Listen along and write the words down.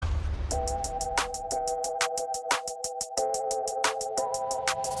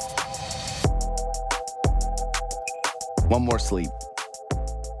One more sleep.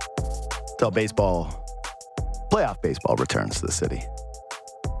 Till playoff baseball returns to the city.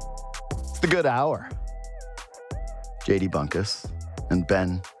 It's the good hour. JD Bunkus and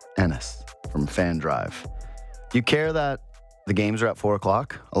Ben Ennis from Fan Drive. Do you care that the games are at 4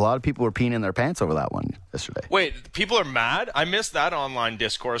 o'clock? A lot of people were peeing in their pants over that one yesterday. Wait, people are mad? I missed that online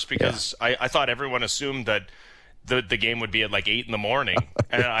discourse because I thought everyone assumed that the game would be at like 8 in the morning.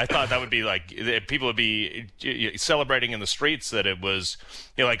 And I thought that would be like, people would be celebrating in the streets that it was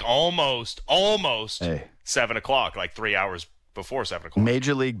like almost 7 o'clock, like 3 hours before 7 o'clock.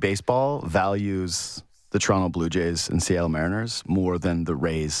 Major League Baseball values the Toronto Blue Jays and Seattle Mariners more than the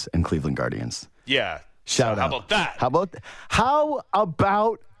Rays and Cleveland Guardians. Yeah. Shout out. How about that? How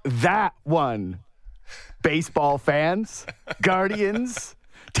about that one? Baseball fans, Guardians,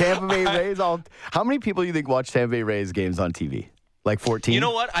 Tampa Bay Rays. How many people do you think watch Tampa Bay Rays games on TV? Like 14? You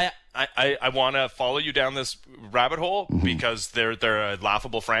know what? I want to follow you down this rabbit hole because they're a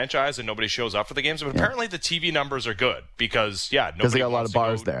laughable franchise and nobody shows up for the games. But apparently the TV numbers are good because they got a lot of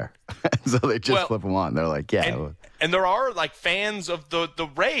bars there, so they just flip them on. They're like, and there are like fans of the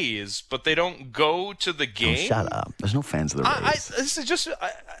Rays, but they don't go to the game. Oh, shut up! There's no fans of the Rays. This is just.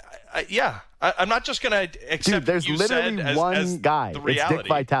 I'm not just going to accept. Dude, there's literally one guy. It's Dick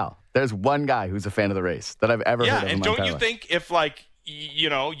Vitale. There's one guy who's a fan of the Rays that I've ever heard of. And don't you think if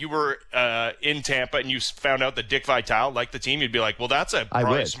you were in Tampa and you found out that Dick Vitale liked the team, you'd be like, well, that's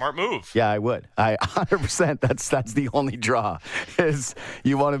probably a smart move. Yeah, I would. 100%. That's the only draw is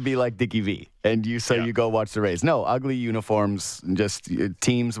you want to be like Dickie V. And you go watch the Rays. No, ugly uniforms, just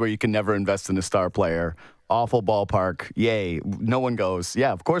teams where you can never invest in a star player. Awful ballpark. Yay. No one goes.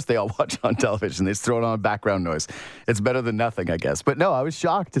 Yeah, of course they all watch on television. They just throw it on background noise. It's better than nothing, I guess. But no, I was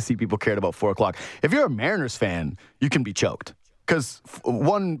shocked to see people cared about 4 o'clock. If you're a Mariners fan, you can be choked. Because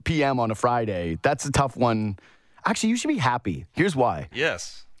 1 p.m. on a Friday, that's a tough one. Actually, you should be happy. Here's why.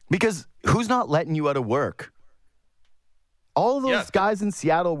 Yes. Because who's not letting you out of work? All of those guys in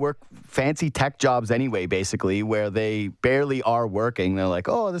Seattle work fancy tech jobs anyway, basically, where they barely are working. They're like,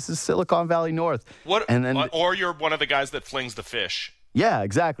 oh, this is Silicon Valley North. Or you're one of the guys that flings the fish. Yeah,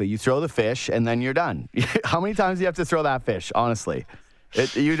 exactly. You throw the fish, and then you're done. How many times do you have to throw that fish, honestly?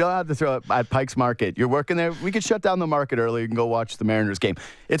 You don't have to throw it at Pike's Market. You're working there. We could shut down the market early and go watch the Mariners game.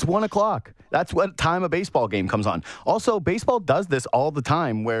 It's 1 o'clock. That's what time a baseball game comes on. Also, baseball does this all the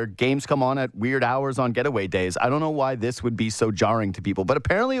time where games come on at weird hours on getaway days. I don't know why this would be so jarring to people, but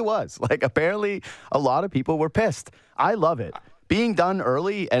apparently it was. Apparently a lot of people were pissed. I love it. Being done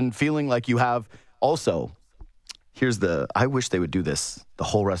early and feeling like you have also, I wish they would do this the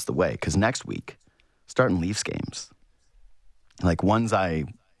whole rest of the way because next week, starting Leafs games. Like ones I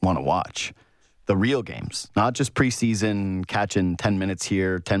want to watch. The real games, not just preseason catching 10 minutes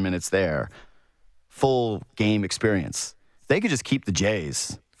here, 10 minutes there. Full game experience. They could just keep the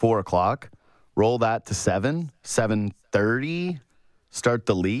Jays 4 o'clock, roll that to 7:30, start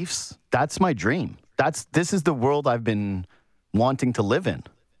the Leafs. That's my dream. This is the world I've been wanting to live in.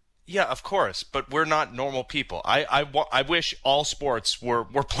 Yeah, of course, but we're not normal people. I wish all sports were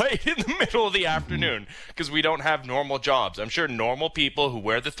played in the middle of the afternoon because we don't have normal jobs. I'm sure normal people who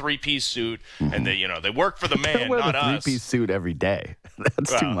wear the 3-piece suit and they work for the man, wear not the us. 3-piece suit every day.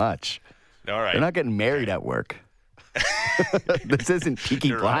 That's too much. All right. They're not getting married at work. This isn't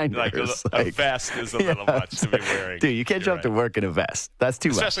Peaky Blinders. Like a vest is a little much to be wearing. Dude, you can't jump to work in a vest. That's too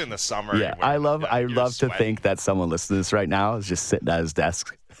much. Especially in the summer. Yeah, I love to think that someone listening to this right now is just sitting at his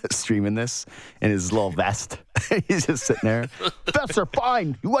desk streaming this in his little vest. He's just sitting there. Vests are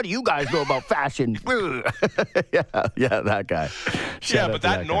fine. What do you guys know about fashion? yeah, that guy. But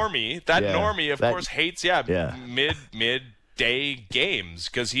that normie, of course, hates mid-day games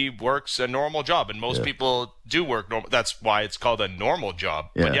because he works a normal job, and most people do work normal. That's why it's called a normal job.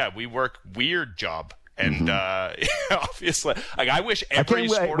 Yeah. But we work weird job. And obviously, I wish every sporting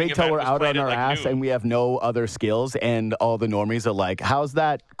event was played at noon. I can't wait till we're out on our ass and we have no other skills, and all the normies are like, "How's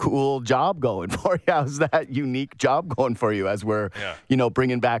that cool job going for you? How's that unique job going for you?" As we're,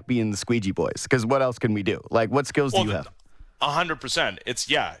 bringing back being the squeegee boys. Because what else can we do? Like, what skills do you have? 100%. It's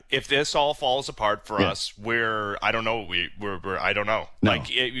if this all falls apart for us, I don't know. I don't know. No. Like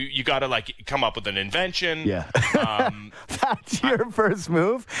you got to come up with an invention. Yeah. That's your first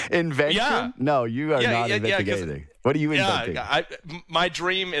move? Invention? Yeah. No, you are not inventing anything. What are you inventing? My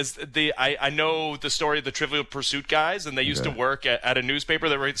dream is I know the story of the Trivial Pursuit guys, and they used to work at a newspaper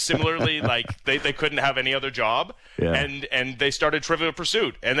that were similarly like they couldn't have any other job, and they started Trivial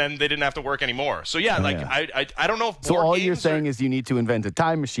Pursuit, and then they didn't have to work anymore. So I don't know if so all you're saying is you need to invent a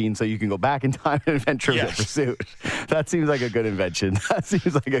time machine so you can go back in time and invent Trivial Pursuit. That seems like a good invention. That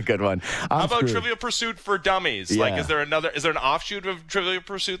seems like a good one. How about Trivial Pursuit for dummies? Yeah. Like, is there an offshoot of Trivial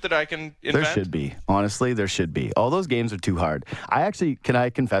Pursuit that I can invent? There should be. Honestly, there should be. All those games are too hard. Can I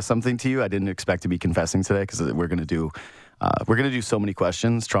confess something to you? I didn't expect to be confessing today because we're going to do so many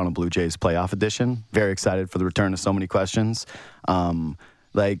questions. Toronto Blue Jays playoff edition. Very excited for the return of so many questions.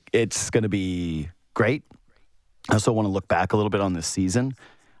 It's going to be great. I also want to look back a little bit on this season,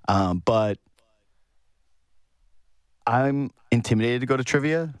 but I'm intimidated to go to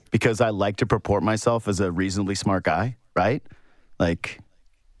trivia because I like to purport myself as a reasonably smart guy, right? Like,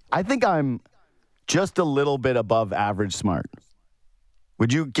 I think I'm just a little bit above average smart.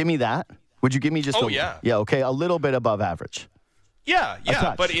 Would you give me that? Would you give me just a little bit above average? Yeah.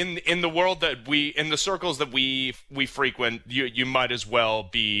 But in the world that in the circles that we frequent, you might as well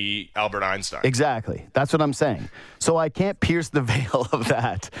be Albert Einstein. Exactly. That's what I'm saying. So I can't pierce the veil of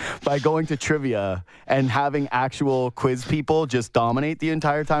that by going to trivia and having actual quiz people just dominate the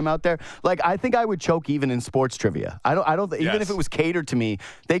entire time out there. Like, I think I would choke even in sports trivia. I don't even if it was catered to me,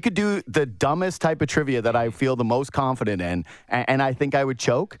 they could do the dumbest type of trivia that I feel the most confident in, and I think I would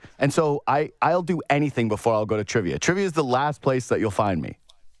choke. And so I'll do anything before I'll go to trivia. Trivia is the last place that you'll find me.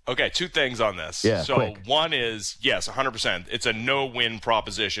 Okay, two things on this. Yeah, so quick. One is, yes, 100%. It's a no-win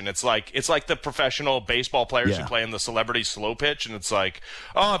proposition. It's like the professional baseball players who play in the celebrity slow pitch, and it's like,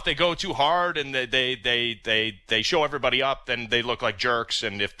 oh, if they go too hard and they show everybody up, then they look like jerks,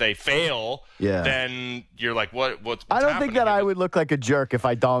 and if they fail, then you're like, what's I don't think that here? I would look like a jerk if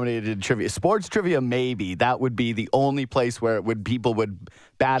I dominated in trivia. Sports trivia, maybe. That would be the only place where people would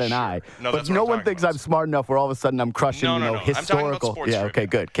bat an eye. No, but no one thinks I'm smart enough where all of a sudden I'm crushing No. historical. I'm talking about sports trivia. Okay,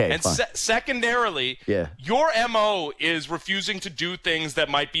 good. Okay, and secondarily, your MO is refusing to do things that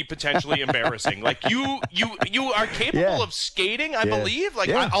might be potentially embarrassing. Like you are capable of skating, I believe. Like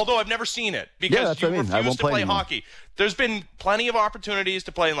although I've never seen it because you refuse to play hockey. There's been plenty of opportunities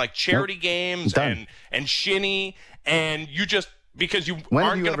to play in like charity games and shinny, and you just because you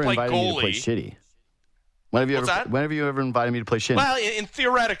aren't going to play goalie. When have you ever invited me to play shinny? Well,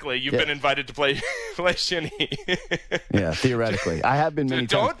 theoretically, you've been invited to play shinny. Yeah, theoretically. I have been many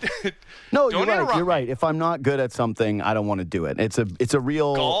times. No, you're right. If I'm not good at something, I don't want to do it. It's a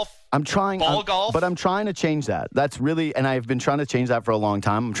real golf. I'm trying golf. But I'm trying to change that. That's really, and I've been trying to change that for a long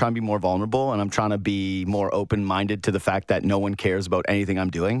time. I'm trying to be more vulnerable, and I'm trying to be more open-minded to the fact that no one cares about anything I'm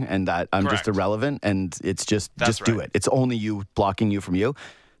doing, and that I'm just irrelevant, and it's just do it. It's only you blocking you from you.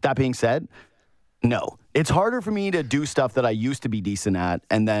 That being said, no. It's harder for me to do stuff that I used to be decent at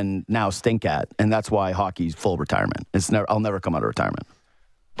and then now stink at, and that's why hockey's full retirement. I'll never come out of retirement.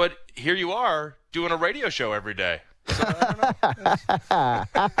 But here you are doing a radio show every day. So, I don't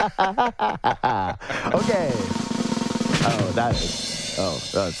know. Okay. That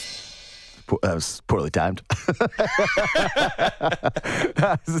was poorly timed.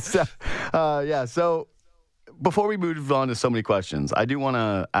 So before we move on to so many questions, I do want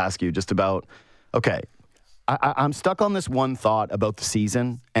to ask you just about, I'm stuck on this one thought about the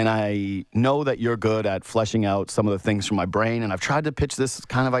season, and I know that you're good at fleshing out some of the things from my brain, and I've tried to pitch this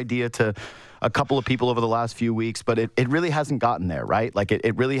kind of idea to a couple of people over the last few weeks, but it really hasn't gotten there, right? Like,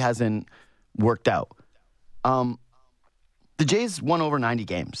 it really hasn't worked out. The Jays won over 90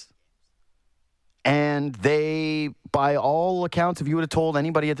 games. And they, by all accounts, if you would have told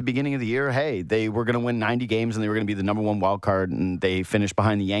anybody at the beginning of the year, hey, they were going to win 90 games and they were going to be the number one wild card and they finished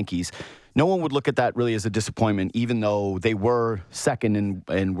behind the Yankees, no one would look at that really as a disappointment, even though they were second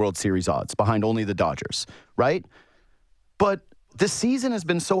in World Series odds, behind only the Dodgers, right? But this season has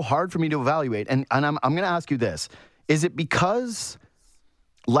been so hard for me to evaluate, and I'm going to ask you this. Is it because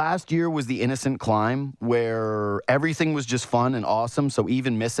last year was the innocent climb where everything was just fun and awesome, so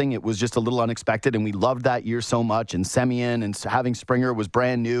even missing, it was just a little unexpected, and we loved that year so much, and Semien and having Springer was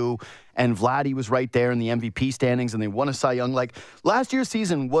brand new, and Vladdy was right there in the MVP standings, and they won a Cy Young. Like, last year's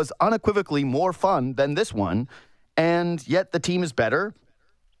season was unequivocally more fun than this one, and yet the team is better,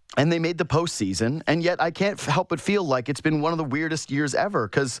 and they made the postseason, and yet I can't help but feel like it's been one of the weirdest years ever,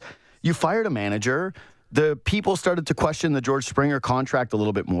 because you fired a manager. The people started to question the George Springer contract a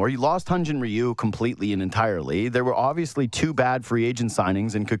little bit more. You lost Hyun-Jin Ryu completely and entirely. There were obviously two bad free agent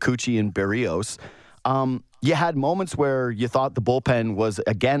signings in Kikuchi and Berrios. You had moments where you thought the bullpen was,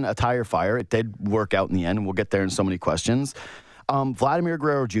 again, a tire fire. It did work out in the end, and we'll get there in so many questions. Vladimir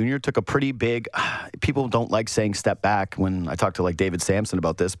Guerrero Jr. took a pretty big, people don't like saying step back when I talk to like David Sampson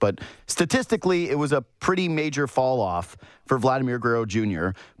about this, but statistically it was a pretty major fall off for Vladimir Guerrero Jr.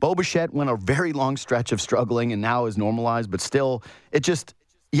 Bo Bichette went a very long stretch of struggling and now is normalized, but still it just,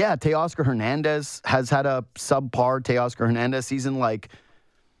 yeah, Teoscar Hernandez has had a subpar Teoscar Hernandez season. Like,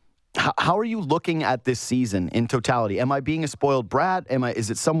 how are you looking at this season in totality? Am I being a spoiled brat? Is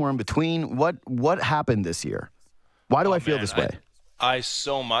it somewhere in between? What happened this year? Why do I feel this way? I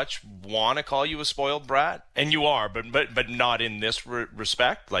so much want to call you a spoiled brat, and you are, but not in this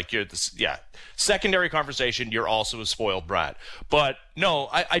respect. Like you're this, yeah. Secondary conversation, you're also a spoiled brat. But no,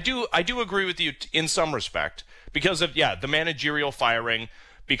 I do agree with you in some respect because of the managerial firing.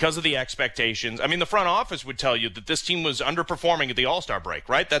 Because of the expectations. I mean, the front office would tell you that this team was underperforming at the All-Star break,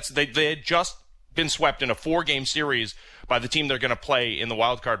 right? They had just been swept in a 4-game series by the team they're going to play in the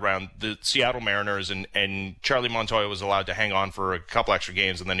wild card round, the Seattle Mariners, and Charlie Montoya was allowed to hang on for a couple extra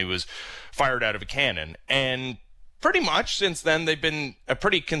games, and then he was fired out of a cannon. And pretty much since then, they've been a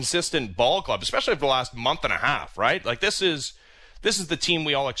pretty consistent ball club, especially over the last month and a half, right? Like this is the team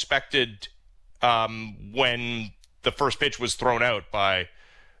we all expected when the first pitch was thrown out by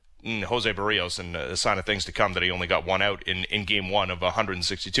Jose Barrios, and a sign of things to come that he only got one out in game 1 of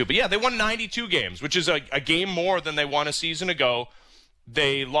 162. But yeah, they won 92 games, which is a game more than they won a season ago.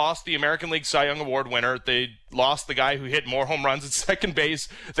 They lost the American League Cy Young Award winner. They lost the guy who hit more home runs at second base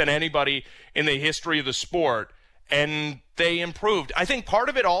than anybody in the history of the sport. And they improved. I think part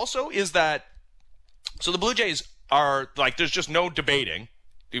of it also is that, so the Blue Jays are like, there's just no debating.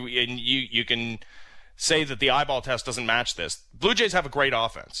 And you can say that the eyeball test doesn't match this. Blue Jays have a great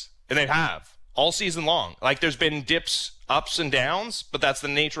offense, and they have all season long. Like there's been dips, ups and downs, but that's the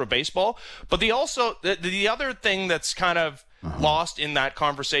nature of baseball. But the other thing that's kind of lost in that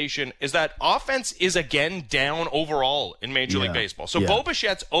conversation is that offense is again down overall in Major League Baseball. So Bo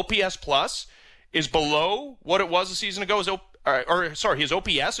Bichette's OPS plus is below what it was a season ago. His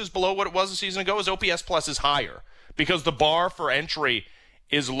OPS is below what it was a season ago. His OPS plus is higher because the bar for entry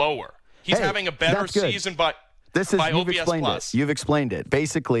is lower. He's having a better season, but by OPS plus. You've explained it.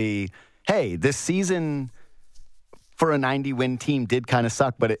 Basically, hey, this season for a 90-win team did kind of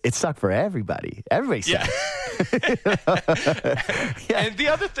suck, but it sucked for everybody. Everybody sucked. Yeah. And the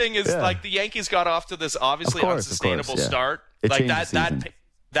other thing is, like, the Yankees got off to this obviously unsustainable start. Like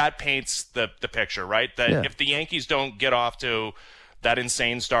that paints the picture, right? That if the Yankees don't get off to that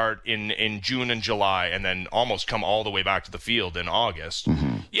insane start in June and July and then almost come all the way back to the field in August.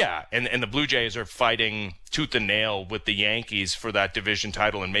 And the Blue Jays are fighting tooth and nail with the Yankees for that division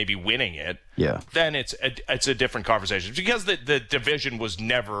title and maybe winning it. Then it's a different conversation because the division was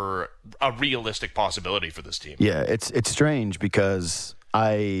never a realistic possibility for this team. It's strange because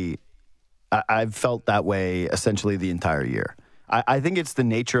I've felt that way essentially the entire year. I think it's the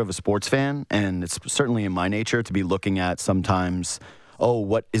nature of a sports fan, and it's certainly in my nature to be looking at sometimes,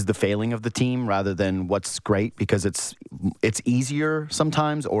 what is the failing of the team rather than what's great, because it's easier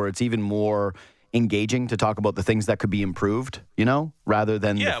sometimes, or it's even more engaging to talk about the things that could be improved, rather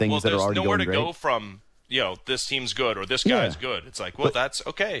than the things that are already going great. There's nowhere to go from, this team's good or this guy's good. It's like, that's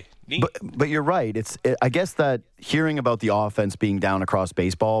okay. Neat. But you're right. I guess that hearing about the offense being down across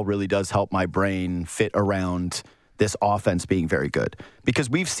baseball really does help my brain fit around this offense being very good, because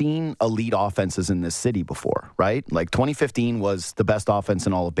we've seen elite offenses in this city before, right? Like 2015 was the best offense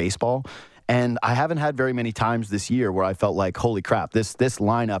in all of baseball. And I haven't had very many times this year where I felt like, holy crap, this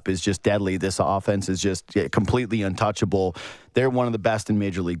lineup is just deadly. This offense is just completely untouchable. They're one of the best in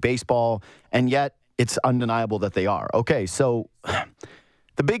Major League Baseball. And yet it's undeniable that they are. Okay, so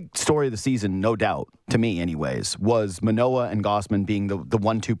the big story of the season, no doubt, to me anyways, was Manoah and Gausman being the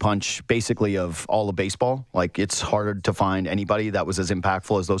 1-2 punch basically of all of baseball. Like, it's hard to find anybody that was as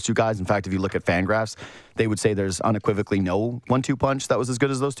impactful as those two guys. In fact, if you look at Fangraphs, they would say there's unequivocally no 1-2 punch that was as good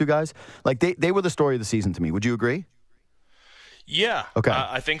as those two guys. Like, they were the story of the season to me. Would you agree? Yeah, okay.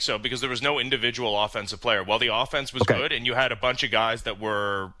 I think so, because there was no individual offensive player. While the offense was good and you had a bunch of guys that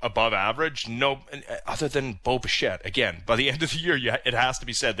were above average, other than Bo Bichette. Again, by the end of the year, it has to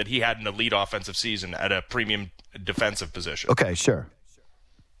be said that he had an elite offensive season at a premium defensive position. Okay, sure.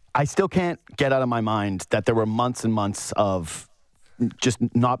 I still can't get out of my mind that there were months and months of just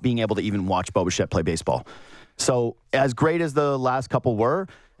not being able to even watch Bo Bichette play baseball. So as great as the last couple were,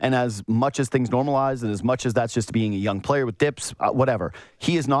 and as much as things normalize, and as much as that's just being a young player with dips, whatever,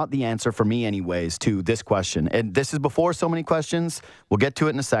 he is not the answer for me anyways to this question. And this is before so many questions. We'll get to it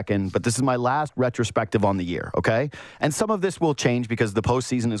in a second, but this is my last retrospective on the year, okay? And some of this will change because the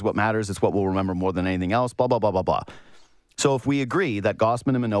postseason is what matters. It's what we'll remember more than anything else, blah, blah, blah, blah, blah. So if we agree that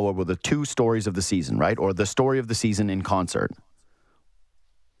Gausman and Manoah were the two stories of the season, right, or the story of the season in concert,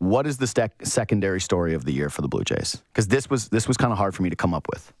 what is the secondary story of the year for the Blue Jays? Because this was kind of hard for me to come up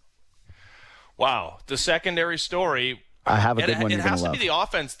with. Wow, the secondary story. I have a good one. It has to be the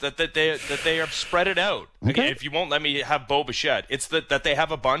offense that they are spread it out. Okay. If you won't let me have Bo Bichette, it's that they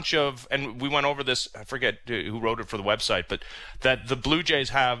have a bunch of, and we went over this. I forget who wrote it for the website, but that the Blue Jays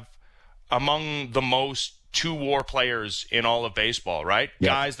have among the most two-WAR players in all of baseball. Right, yep.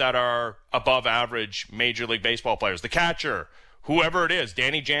 Guys that are above average Major League Baseball players. The catcher, whoever it is,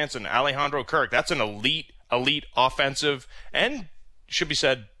 Danny Jansen, Alejandro Kirk. That's an elite offensive and, should be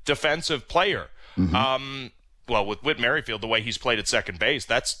said, defensive player. Mm-hmm. Well, with Whit Merrifield, the way he's played at second base,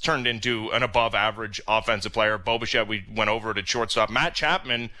 that's turned into an above-average offensive player. Bo Bichette, we went over it at shortstop. Matt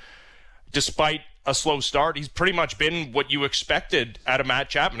Chapman, despite a slow start, he's pretty much been what you expected out of Matt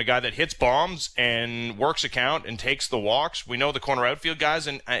Chapman, a guy that hits bombs and works a count and takes the walks. We know the corner outfield guys,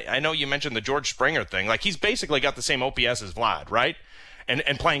 and I know you mentioned the George Springer thing. Like, he's basically got the same OPS as Vlad, right?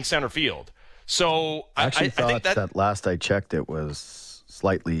 And playing center field. So I think that last I checked, it was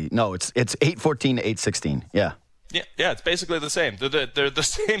slightly. No, it's 814 to 816. Yeah. Yeah, it's basically the same. They're the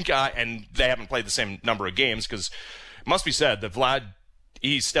same guy, and they haven't played the same number of games because it must be said that Vlad,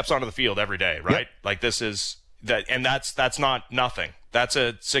 he steps onto the field every day, right? Yep. Like this is that, and that's not nothing. That's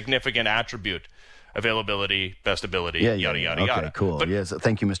a significant attribute. Availability, best ability, yada, yada, okay, yada. Cool. Yes,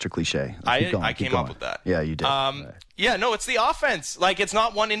 thank you, Mr. Cliche. I came up with that. Yeah, you did. Yeah, no, it's the offense. Like, it's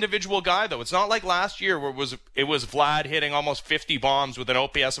not one individual guy, though. It's not like last year where it was Vlad hitting almost 50 bombs with an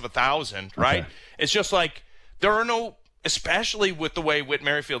OPS of 1,000, right? Okay. It's just like there are no, especially with the way Whit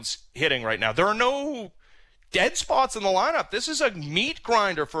Merrifield's hitting right now, there are no dead spots in the lineup. This is a meat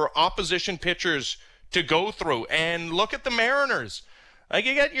grinder for opposition pitchers to go through. And look at the Mariners. Like,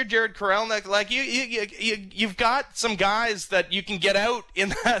 you got your Jared Correll, like you've got some guys that you can get out in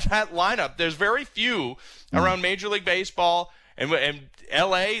that lineup. There's very few around Major League Baseball, and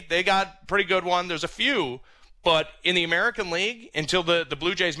LA, they got pretty good one. There's a few, but in the American League, until the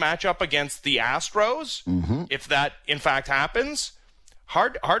Blue Jays match up against the Astros, if that in fact happens,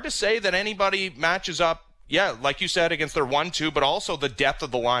 hard to say that anybody matches up. Yeah, like you said, against their 1-2, but also the depth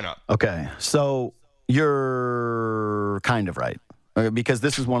of the lineup. Okay, so you're kind of right. Because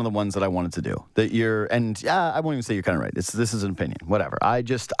this is one of the ones that I wanted to do. I won't even say you're kind of right. This is an opinion, whatever. I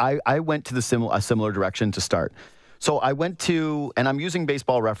went to a similar direction to start. So I went to, and I'm using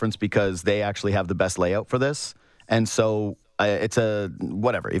Baseball Reference because they actually have the best layout for this. And so it's a,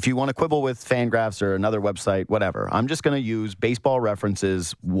 whatever. If you want to quibble with Fangraphs or another website, whatever. I'm just going to use Baseball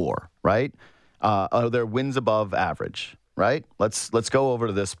Reference's WAR, right? Their wins above average, right? Let's go over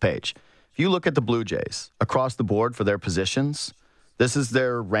to this page. If you look at the Blue Jays across the board for their positions, this is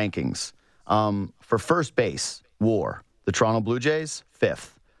their rankings. For first base, WAR, the Toronto Blue Jays,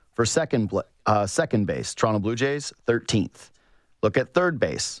 5th. For second base, Toronto Blue Jays, 13th. Look at third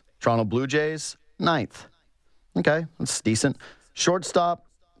base, Toronto Blue Jays, 9th. Okay, that's decent. Shortstop,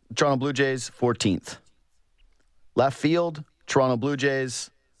 Toronto Blue Jays, 14th. Left field, Toronto Blue Jays,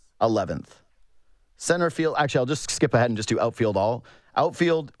 11th. Center field, actually, I'll just skip ahead and just do outfield all.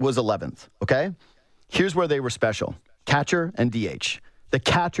 Outfield was 11th, okay? Here's where they were special. Catcher and DH. The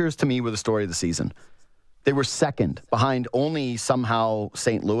catchers, to me, were the story of the season. They were second behind only somehow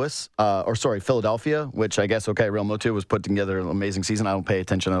Philadelphia, which I guess, Real Muto was put together an amazing season. I don't pay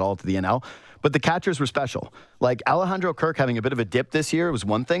attention at all to the NL. But the catchers were special. Like Alejandro Kirk having a bit of a dip this year was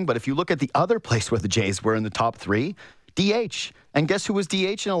one thing, but if you look at the other place where the Jays were in the top 3, DH. And guess who was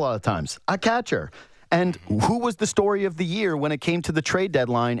DHing a lot of times? A catcher. And who was the story of the year when it came to the trade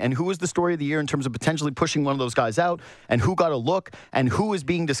deadline? And who was the story of the year in terms of potentially pushing one of those guys out? And who got a look? And who is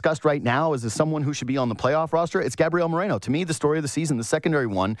being discussed right now as someone who should be on the playoff roster? It's Gabriel Moreno. To me, the story of the season, the secondary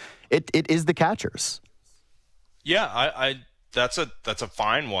one, it is the catchers. Yeah, that's a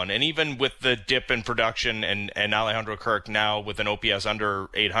fine one. And even with the dip in production and Alejandro Kirk now with an OPS under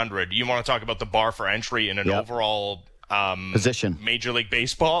 800, you want to talk about the bar for entry in an overall position, Major League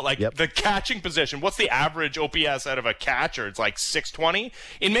Baseball, the catching position. What's the average OPS out of a catcher? It's like 620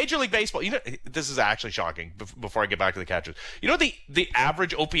 in Major League Baseball. You know, this is actually shocking. Before I get back to the catchers, you know the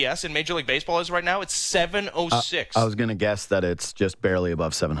average OPS in Major League Baseball is right now. It's 706. I was going to guess that it's just barely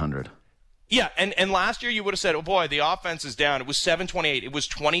above 700. Yeah, and last year you would have said, oh boy, the offense is down. It was 728. It was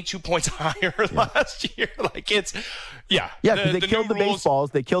 22 points higher last year. Like it's, they killed the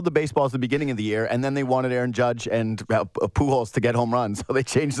baseballs. They killed the baseballs at the beginning of the year, and then they wanted Aaron Judge and Pujols to get home runs, so they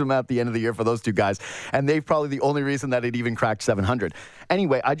changed them at the end of the year for those two guys, and they've probably the only reason that it even cracked 700.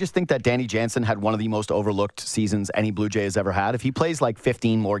 Anyway, I just think that Danny Jansen had one of the most overlooked seasons any Blue Jay has ever had. If he plays like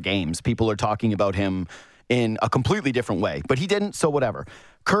 15 more games, people are talking about him in a completely different way. But he didn't, so whatever.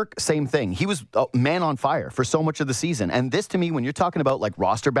 Kirk, same thing. He was a man on fire for so much of the season. And this, to me, when you're talking about like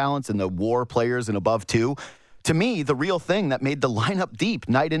roster balance and the WAR players and above two, to me, the real thing that made the lineup deep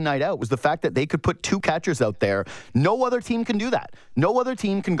night in, night out was the fact that they could put two catchers out there. No other team can do that. No other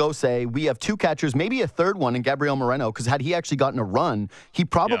team can go say, we have two catchers, maybe a third one in Gabriel Moreno, because had he actually gotten a run, he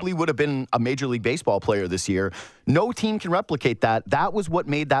probably would have been a Major League Baseball player this year. No team can replicate that. That was what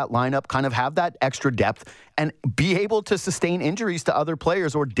made that lineup kind of have that extra depth and be able to sustain injuries to other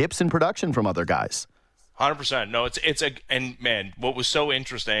players or dips in production from other guys. 100%. No, and man, what was so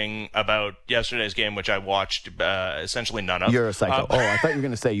interesting about yesterday's game, which I watched essentially none of. You're a psycho. I thought you were going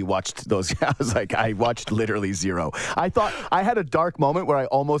to say you watched those. I was like, I watched literally zero. I thought I had a dark moment where I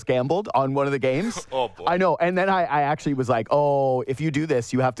almost gambled on one of the games. Oh, boy. I know. And then I actually was like, if you do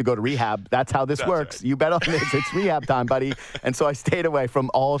this, you have to go to rehab. That's how this works. Right. You bet on this. It's rehab time, buddy. And so I stayed away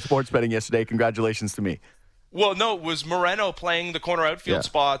from all sports betting yesterday. Congratulations to me. Well, no, it was Moreno playing the corner outfield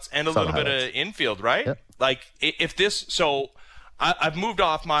spots and a little bit of infield, right? Yep. Like, if this – so I've moved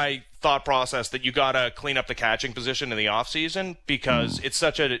off my thought process that you got to clean up the catching position in the offseason because it's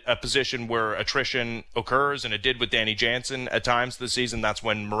such a position where attrition occurs, and it did with Danny Jansen at times this season. That's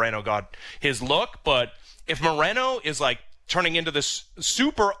when Moreno got his look. But if Moreno is, like, turning into this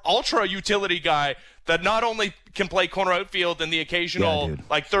super ultra utility guy that not only can play corner outfield and the occasional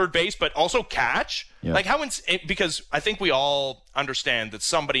like third base, but also catch. Yeah. Like because I think we all understand that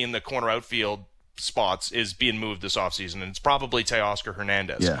somebody in the corner outfield spots is being moved this offseason, and it's probably Teoscar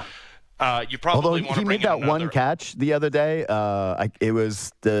Hernandez. Yeah. You probably want to bring he made that one catch the other day. It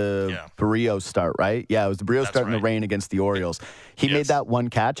was the Barrios start, right? Yeah, it was the Barrios start in the rain against the Orioles. He made that one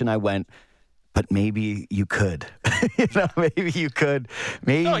catch, and I went, but maybe you could. Maybe you could.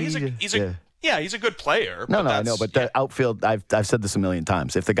 Maybe. No, he's a good player. No, I know, but the outfield, I've said this a million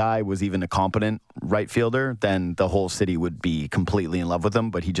times. If the guy was even a competent right fielder, then the whole city would be completely in love with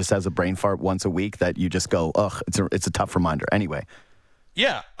him. But he just has a brain fart once a week that you just go, ugh, it's a tough reminder. Anyway.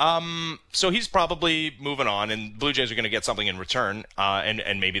 Yeah. So he's probably moving on, and Blue Jays are going to get something in return,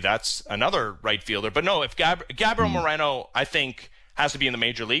 and maybe that's another right fielder. But no, if Gabriel Moreno, I think, has to be in the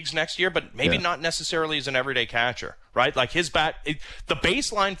major leagues next year, but maybe not necessarily as an everyday catcher, right? Like his bat, the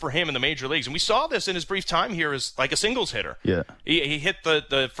baseline for him in the major leagues, and we saw this in his brief time here, is like a singles hitter. Yeah. He hit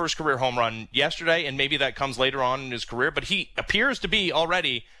the first career home run yesterday, and maybe that comes later on in his career, but he appears to be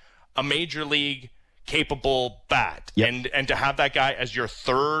already a major league capable bat. Yep. And to have that guy as your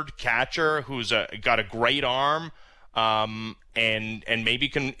third catcher who's got a great arm, and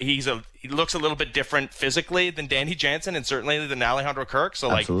maybe he looks a little bit different physically than Danny Jansen and certainly than Alejandro Kirk.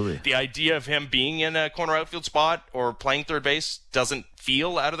 So Absolutely. Like the idea of him being in a corner outfield spot or playing third base doesn't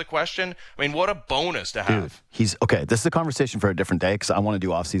feel out of the question. I mean, what a bonus to have. Dude, he's okay. This is a conversation for a different day because I want to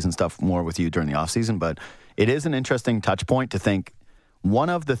do off-season stuff more with you during the off-season, but it is an interesting touch point to think.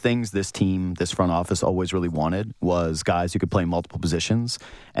 One of the things this team, this front office always really wanted was guys who could play multiple positions.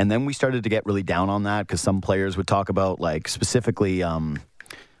 And then we started to get really down on that because some players would talk about, like, specifically, I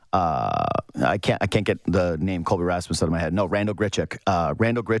can't get the name Colby Rasmus out of my head. No, Randall Grichuk.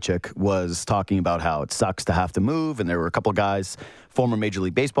 Randall Grichuk was talking about how it sucks to have to move. And there were a couple of guys, former Major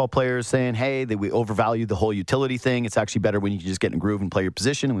League Baseball players, saying, hey, we overvalued the whole utility thing. It's actually better when you can just get in a groove and play your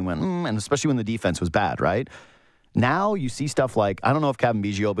position. And we went, and especially when the defense was bad, right? Now you see stuff like, I don't know if Kevin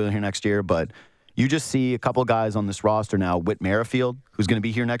Biggio will be here next year, but you just see a couple of guys on this roster now. Whit Merrifield, who's going to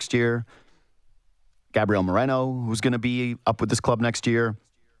be here next year. Gabriel Moreno, who's going to be up with this club next year.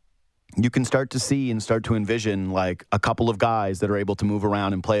 You can start to see and start to envision like a couple of guys that are able to move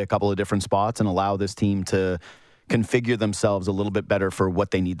around and play a couple of different spots and allow this team to configure themselves a little bit better for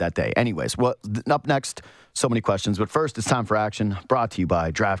what they need that day. Anyways, up next, so many questions. But first, it's time for action, brought to you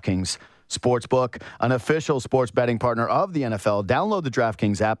by DraftKings Sportsbook, an official sports betting partner of the NFL. Download the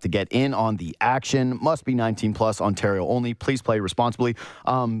DraftKings app to get in on the action. Must be 19 plus, Ontario only. Please play responsibly.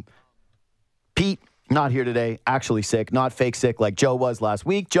 Pete, not here today, actually sick, not fake sick like Joe was last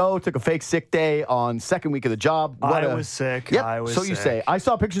week. Joe took a fake sick day on second week of the job. I was sick. Yep, I was so sick. You say. I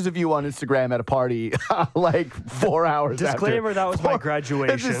saw pictures of you on Instagram at a party like 4 hours Disclaimer, after. that was my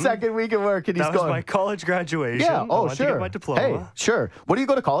graduation. It's his second week of work, and he's going. That was my college graduation. Yeah, I went to get my diploma. Hey, sure. What do you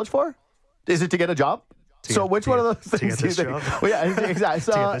go to college for? Is it to get a job? Which one of those things do you think? Well, yeah, exactly.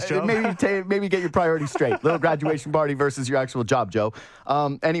 So maybe get your priorities straight. Little graduation party versus your actual job, Joe.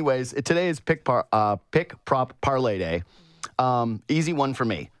 Anyways, today is pick prop parlay day. Easy one for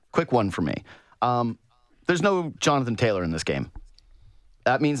me. Quick one for me. There's no Jonathan Taylor in this game.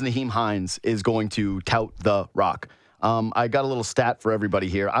 That means Nyheim Hines is going to tout the rock. I got a little stat for everybody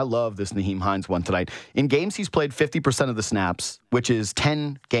here. I love this Nyheim Hines one tonight. In games, he's played 50% of the snaps, which is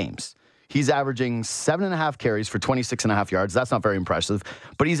 10 games. He's averaging 7.5 carries for 26.5 yards. That's not very impressive,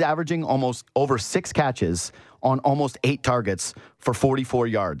 but he's averaging almost over 6 catches on almost 8 targets for 44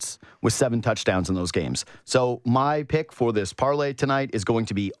 yards with 7 touchdowns in those games. So my pick for this parlay tonight is going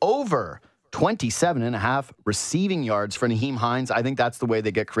to be over 27.5 receiving yards for Nyheim Hines. I think that's the way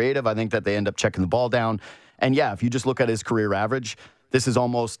they get creative. I think that they end up checking the ball down. And yeah, if you just look at his career average, this is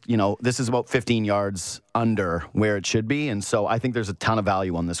almost, this is about 15 yards under where it should be. And so I think there's a ton of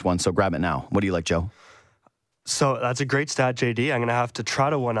value on this one. So grab it now. What do you like, Joe? So that's a great stat, JD. I'm going to have to try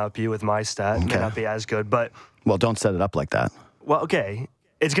to one-up you with my stat. It may not be as good, but... Well, don't set it up like that. Well, okay.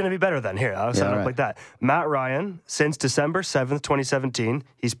 It's going to be better then. Here, I'll set it up like that. Matt Ryan, since December 7th, 2017,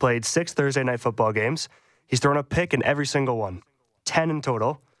 he's played 6 Thursday night football games. He's thrown a pick in every single one, 10 in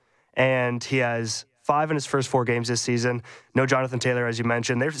total. And he has 5 in his first 4 games this season. No Jonathan Taylor, as you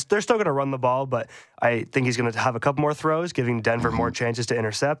mentioned. They're still going to run the ball, but I think he's going to have a couple more throws, giving Denver more chances to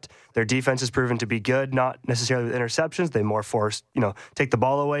intercept. Their defense has proven to be good, not necessarily with interceptions. They more force, take the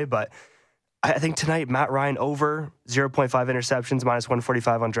ball away. But I think tonight, Matt Ryan over 0.5 interceptions, minus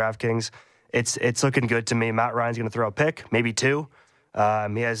 145 on DraftKings. It's looking good to me. Matt Ryan's going to throw a pick, maybe 2. He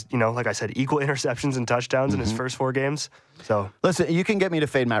has, like I said, equal interceptions and touchdowns in his first 4 games. So listen, you can get me to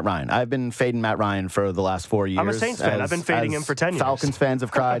fade Matt Ryan. I've been fading Matt Ryan for the last 4 years. I'm a Saints fan. I've been fading him for 10 years. Falcons fans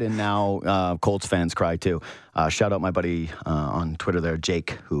have cried, and now Colts fans cry too. Shout out my buddy on Twitter there,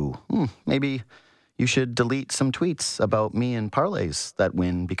 Jake, who maybe you should delete some tweets about me and parlays that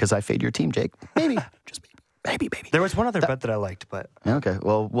win because I fade your team, Jake. Maybe, just maybe. There was one other bet that I liked, but... Okay,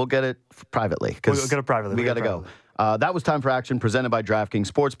 well, we'll get it privately. We'll get it privately. We got to go. That was Time for Action, presented by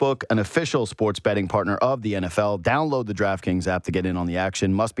DraftKings Sportsbook, an official sports betting partner of the NFL. Download the DraftKings app to get in on the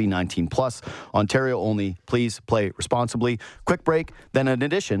action. Must be 19 plus. Ontario only. Please play responsibly. Quick break. Then, in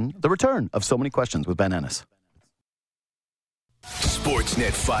addition, the return of So Many Questions with Ben Ennis.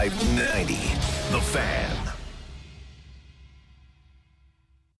 Sportsnet 590, The Fan.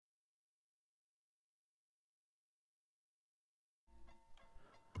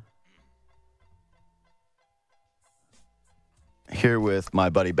 Here with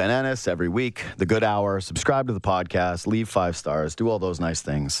my buddy Ben Ennis every week, The Good Hour. Subscribe to the podcast, leave 5 stars, do all those nice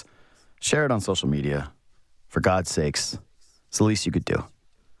things. Share it on social media. For God's sakes, it's the least you could do.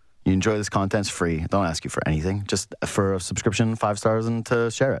 You enjoy this content, it's free. Don't ask you for anything. Just for a subscription, 5 stars, and to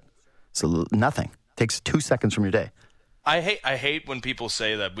share it. So nothing. Takes 2 seconds from your day. I hate when people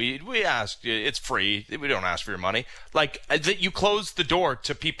say that we ask, it's free, we don't ask for your money. Like, that you close the door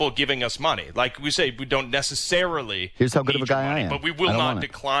to people giving us money. Like we say, we don't necessarily Here's how good of a guy money, I am. but we will not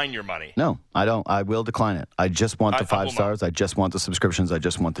decline your money. No, I don't. I will decline it. I just want the 5 stars. I just want the subscriptions. I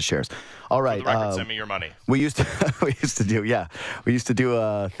just want the shares. All right. For the record, send me your money. We used to do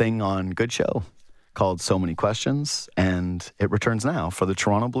a thing on Good Show called So Many Questions, and it returns now for the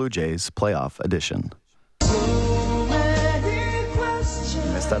Toronto Blue Jays playoff edition.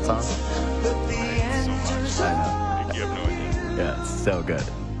 Missed that song? I know. You have no idea. Yeah, it's so good.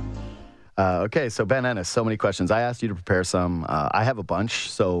 Okay, so Ben Ennis, So Many Questions. I asked you to prepare some. I have a bunch,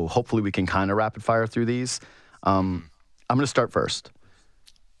 so hopefully we can kind of rapid fire through these. I'm going to start first.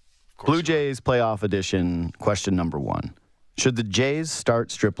 Blue Jays playoff edition, question number 1. Should the Jays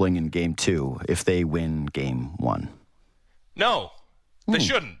start Stripling in Game 2 if they win Game 1? No, they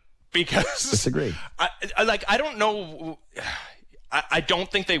shouldn't. Because disagree. I don't know. I don't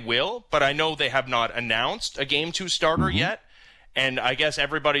think they will, but I know they have not announced a Game 2 starter yet. And I guess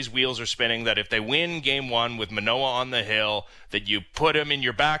everybody's wheels are spinning that if they win Game 1 with Manoah on the hill, that you put him in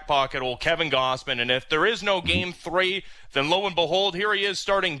your back pocket, old Kevin Gossman. And if there is no Game 3, then lo and behold, here he is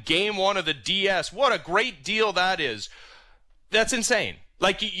starting Game 1 of the DS. What a great deal that is. That's insane.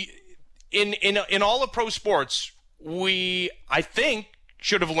 Like, in all of pro sports, I think,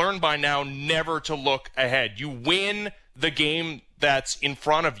 should have learned by now never to look ahead. You win the game that's in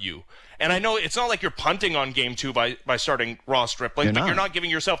front of you. And I know it's not like you're punting on Game 2 by starting Ross Stripling, but you're not giving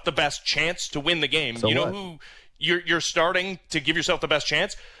yourself the best chance to win the game. So you know who you're starting to give yourself the best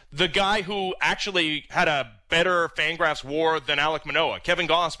chance? The guy who actually had a better Fangraphs WAR than Alek Manoah, Kevin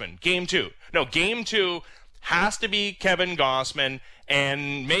Gossman, Game 2. No, Game 2 has to be Kevin Gossman,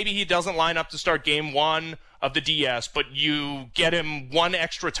 and maybe he doesn't line up to start Game 1 of the DS, but you get him one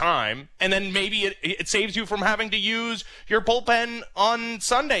extra time, and then maybe it saves you from having to use your bullpen on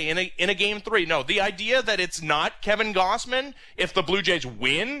Sunday in a Game 3. No, the idea that it's not Kevin Gossman if the Blue Jays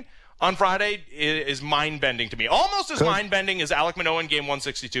win on Friday is mind-bending to me. Almost as mind-bending as Alek Manoah in Game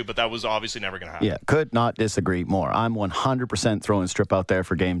 162, but that was obviously never going to happen. Yeah, could not disagree more. I'm 100% throwing Strip out there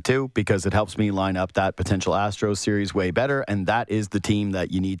for Game 2 because it helps me line up that potential Astros series way better, and that is the team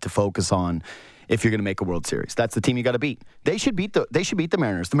that you need to focus on if you're going to make a World Series. That's the team you got to beat. They should beat the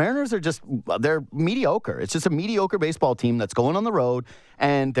Mariners. The Mariners are they're mediocre. It's just a mediocre baseball team that's going on the road,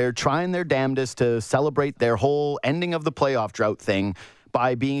 and they're trying their damnedest to celebrate their whole ending of the playoff drought thing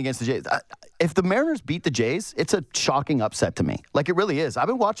by being against the Jays. If the Mariners beat the Jays, it's a shocking upset to me. Like, it really is. I've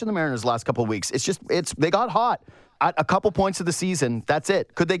been watching the Mariners the last couple of weeks. They got hot at a couple points of the season. That's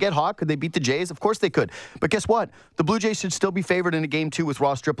it. Could they get hot? Could they beat the Jays? Of course they could. But guess what? The Blue Jays should still be favored in a game 2 with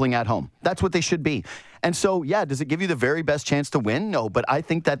Ross Stripling at home. That's what they should be. And so, yeah, does it give you the very best chance to win? No, but I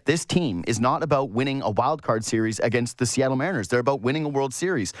think that this team is not about winning a wild card series against the Seattle Mariners. They're about winning a World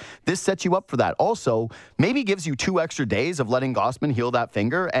Series. This sets you up for that. Also, maybe gives you 2 extra days of letting Gausman heal that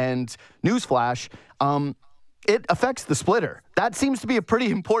finger. And newsflash, it affects the splitter. That seems to be a pretty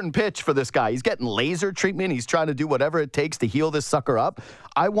important pitch for this guy. He's getting laser treatment. He's trying to do whatever it takes to heal this sucker up.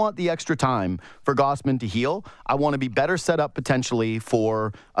 I want the extra time for Gausman to heal. I want to be better set up potentially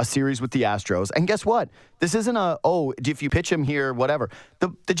for a series with the Astros. And guess what? This isn't if you pitch him here, whatever.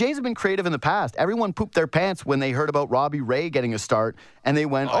 The Jays have been creative in the past. Everyone pooped their pants when they heard about Robbie Ray getting a start, and they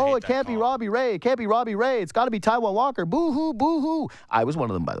went, it can't be Robbie Ray. It can't be Robbie Ray. It's got to be Taijuan Walker. Boo-hoo, boo-hoo. I was one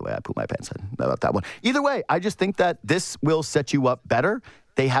of them, by the way. I pooped my pants about that one. Either way, I just think that this will set you up better.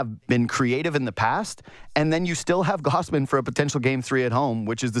 They have been creative in the past, and then you still have Gausman for a potential Game 3 at home,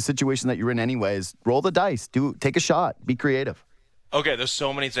 which is the situation that you're in anyways. Roll the dice. Take a shot. Be creative. Okay, there's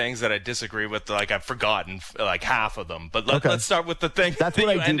so many things that I disagree with. Like, I've forgotten like half of them. But let's start with the thing. That's what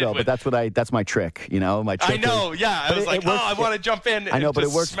I do, though. But that's my trick. You know, my trick. I know. I was like, I want to jump in. I know, but it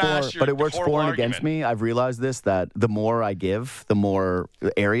works for and against me. I've realized this, that the more I give, the more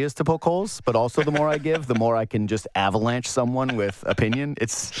areas to poke holes. But also, the more I give, the more I can just avalanche someone with opinion.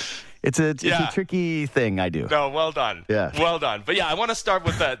 It's a tricky thing I do. No, well done. Yeah. Well done. But yeah, I want to start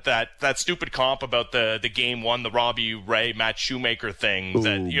with that stupid comp about the Game 1, the Robbie Ray, Matt Shoemaker thing. Ooh.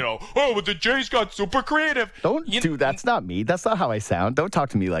 That, but the Jays got super creative. That's not me. That's not how I sound. Don't talk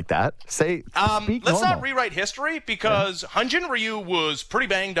to me like that. Speak let's normal. not rewrite history, because Hyun-Jin Ryu was pretty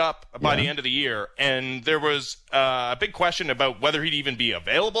banged up by the end of the year, and there was a big question about whether he'd even be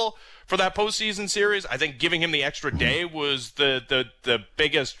available for that postseason series. I think giving him the extra day was the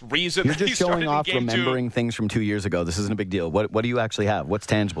biggest reason. You're just showing off remembering things from 2 years ago. This isn't a big deal. What do you actually have? What's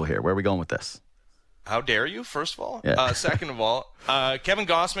tangible here? Where are we going with this? How dare you, first of all? Yeah. Second of all, Kevin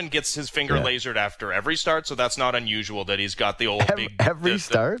Gausman gets his finger lasered after every start, so that's not unusual that he's got the old Every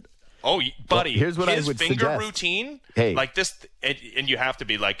start? Oh, buddy, here's what his I would finger suggest. Routine, hey. Like this, and you have to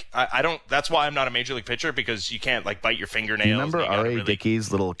be like, I don't, that's why I'm not a major league pitcher, because you can't like bite your fingernails. You remember R.A.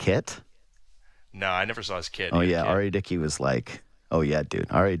 Dickey's little kit? No, I never saw his kit. Oh, yeah, R.A. Dickey was like, oh, yeah, dude,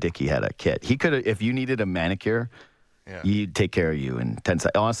 R.A. Dickey had a kit. He could have, if you needed a manicure, he'd take care of you in 10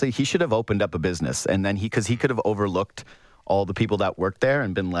 seconds. Honestly, he should have opened up a business, and then because he could have overlooked all the people that worked there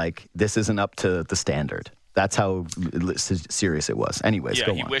and been like, this isn't up to the standard. That's how serious it was. Anyways,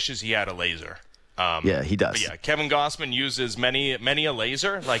 go on. He wishes he had a laser. Yeah, he does. But yeah, Kevin Gausman uses many a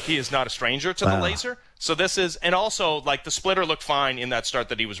laser. Like, he is not a stranger to the laser. So this is, and also, like, the splitter looked fine in that start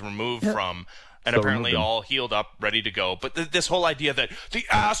that he was removed from. And apparently all healed up, ready to go. But this whole idea that the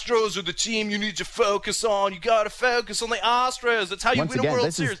Astros are the team you need to focus on. You got to focus on the Astros. That's how you win a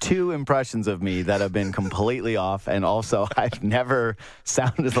World Series. This is 2 impressions of me that have been completely off. And also, I've never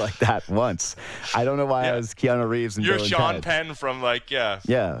sounded like that once. I don't know why I was Keanu Reeves and You're Bill Sean and Penn from like,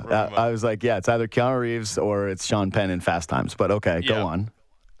 I was like, it's either Keanu Reeves or it's Sean Penn in Fast Times. But okay, go on.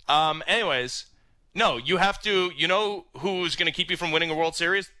 Anyways, no, you have to, you know who's going to keep you from winning a World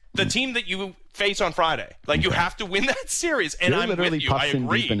Series? The team that you face on Friday. Like, you have to win that series. And You're I'm literally with you. I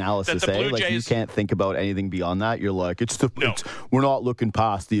agree deep analysis, that the Blue Like, Jays... you can't think about anything beyond that. You're like, we're not looking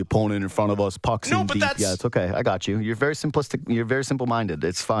past the opponent in front of us, pucks in deep. Yeah, it's okay. I got you. You're very simplistic. You're very simple-minded.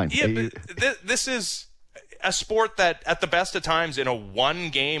 It's fine. Yeah, but this is a sport that, at the best of times, in a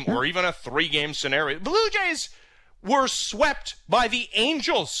 1-game or even a 3-game scenario, Blue Jays were swept by the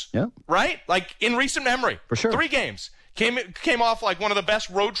Angels. Yeah. Right? Like, in recent memory. For sure. 3 games. Came off like one of the best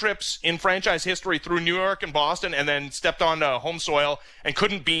road trips in franchise history through New York and Boston, and then stepped on home soil and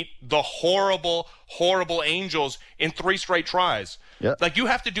couldn't beat the horrible, horrible Angels in 3 straight tries. Yeah. Like, you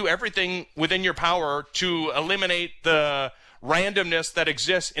have to do everything within your power to eliminate the randomness that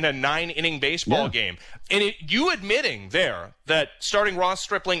exists in a 9-inning baseball game. And you admitting there that starting Ross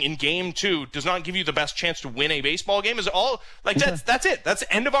Stripling in Game 2 does not give you the best chance to win a baseball game is all, like, that's it. That's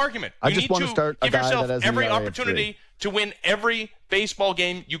the end of argument. I just want to start a guy that has every opportunity to win every baseball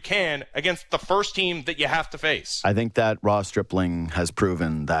game you can against the first team that you have to face. I think that Ross Stripling has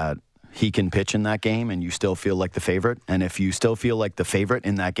proven that he can pitch in that game and you still feel like the favorite. And if you still feel like the favorite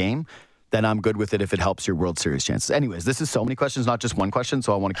in that game, then I'm good with it if it helps your World Series chances. Anyways, this is so many questions, not just one question,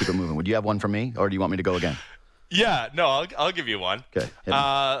 so I want to keep it moving. Would you have one for me, or do you want me to go again? Yeah, no, I'll give you one. Okay.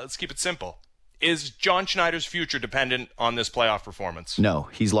 Let's keep it simple. Is John Schneider's future dependent on this playoff performance? No,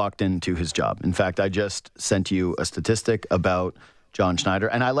 he's locked into his job. In fact, I just sent you a statistic about John Schneider.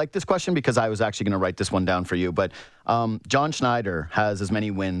 And I like this question because I was actually going to write this one down for you. But John Schneider has as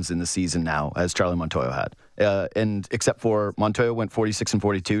many wins in the season now as Charlie Montoyo had. And except for Montoyo went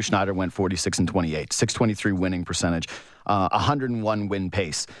 46-42, Schneider went 46-28, .623 winning percentage, 101 win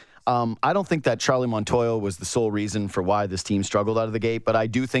pace. I don't think that Charlie Montoyo was the sole reason for why this team struggled out of the gate, but I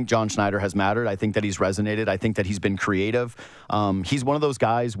do think John Schneider has mattered. I think that he's resonated. I think that he's been creative. He's one of those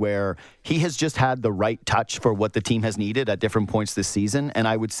guys where he has just had the right touch for what the team has needed at different points this season. And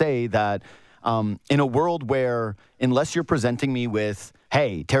I would say that in a world where, unless you're presenting me with,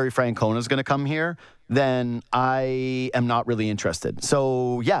 hey, Terry Francona is going to come here, then I am not really interested.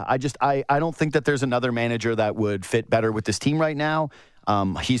 So, yeah, I don't think that there's another manager that would fit better with this team right now.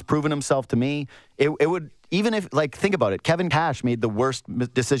 He's proven himself to me. It would, even if, like, think about it. Kevin Cash made the worst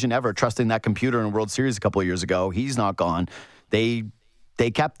decision ever trusting that computer in a World Series a couple of years ago. He's not gone. They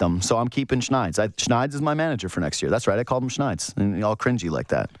kept them, so I'm keeping Schneids. Schneids is my manager for next year. That's right. I called him Schneids, and all cringy like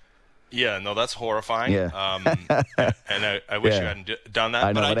that. Yeah, no, that's horrifying. Yeah. And I wish you hadn't done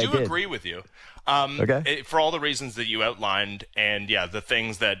that. But I did agree with you. Okay. For all the reasons that you outlined, and yeah, the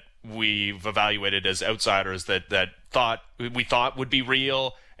things that we've evaluated as outsiders that we thought would be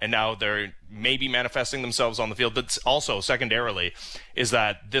real, and now they're maybe manifesting themselves on the field. But also, secondarily, is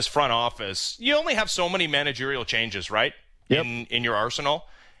that this front office, you only have so many managerial changes, right? Yep. In your arsenal.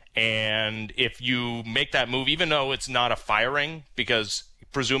 And if you make that move, even though it's not a firing, because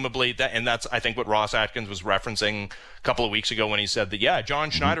presumably that's I think what Ross Atkins was referencing a couple of weeks ago when he said that, yeah, John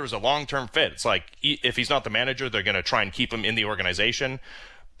Schneider is a long-term fit. It's like, if he's not the manager, they're going to try and keep him in the organization.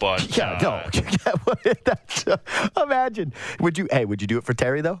 But imagine. Would you do it for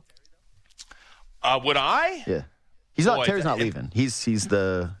Terry though? Would I? Yeah. Terry's not leaving. He's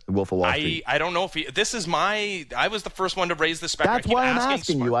the Wolf of Wall Street. I don't know if I was the first one to raise the spec. That's why I'm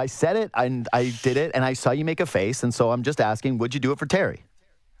asking you. I said it, and I did it, and I saw you make a face, and so I'm just asking, would you do it for Terry?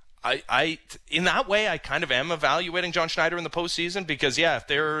 I in that way, I kind of am evaluating John Schneider in the postseason because, yeah, if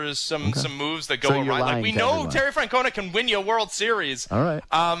there's some moves that go awry, like we know Terry Francona can win you a World Series. All right.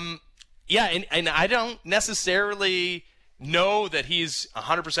 Yeah, and I don't necessarily know that he's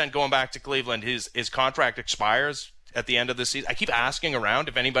 100% going back to Cleveland. His contract expires at the end of the season. I keep asking around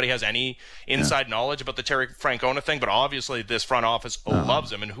if anybody has any inside knowledge about the Terry Francona thing, but obviously this front office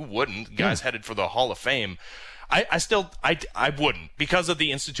loves him, and who wouldn't? The guy's headed for the Hall of Fame. I wouldn't, because of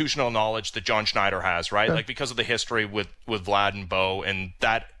the institutional knowledge that John Schneider has, right? Yeah. Like, because of the history with Vlad and Bo, and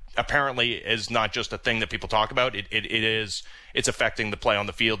that apparently is not just a thing that people talk about. It's affecting the play on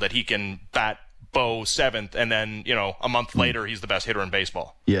the field, that he can bat Bo seventh, and then, a month later, he's the best hitter in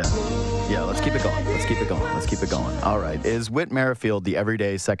baseball. Yeah. Let's keep it going. All right. Is Whit Merrifield the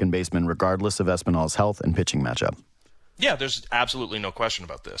everyday second baseman, regardless of Espinal's health and pitching matchup? Yeah, there's absolutely no question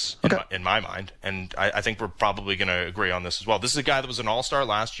about this in my mind, and I think we're probably going to agree on this as well. This is a guy that was an all-star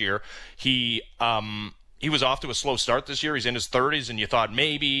last year. He was off to a slow start this year. He's in his 30s, and you thought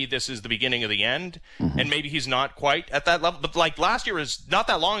maybe this is the beginning of the end, and maybe he's not quite at that level. But like last year is not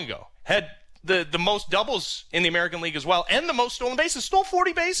that long ago. Had the most doubles in the American League as well, and the most stolen bases. Stole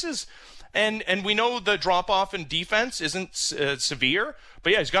 40 bases. And we know the drop-off in defense isn't severe,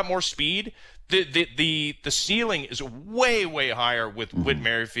 but yeah, he's got more speed. The ceiling is way, way higher with Whit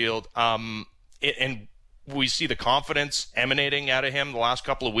Merrifield, and we see the confidence emanating out of him the last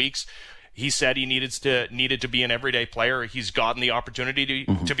couple of weeks. He said he needed to be an everyday player. He's gotten the opportunity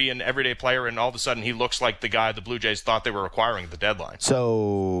to be an everyday player, and all of a sudden he looks like the guy the Blue Jays thought they were acquiring at the deadline.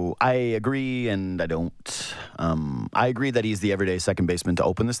 So I agree, and I don't. I agree that he's the everyday second baseman to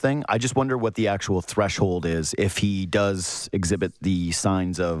open this thing. I just wonder what the actual threshold is if he does exhibit the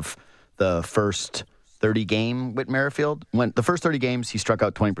signs of the first 30 game with Merrifield. When the first 30 games, he struck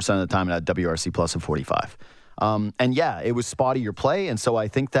out 20% of the time and had a WRC plus of 45. And yeah, it was spottier play, and so I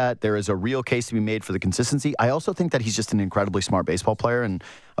think that there is a real case to be made for the consistency. I also think that he's just an incredibly smart baseball player, and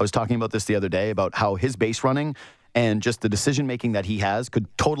I was talking about this the other day about how his base running and just the decision-making that he has could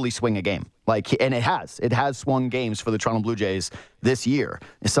totally swing a game. And it has swung games for the Toronto Blue Jays this year,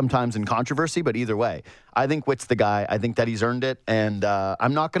 sometimes in controversy, but either way. I think Whit's the guy. I think that he's earned it, and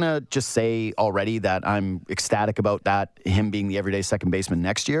I'm not going to just say already that I'm ecstatic about that, him being the everyday second baseman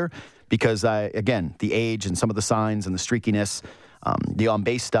next year, because, again, the age and some of the signs and the streakiness, the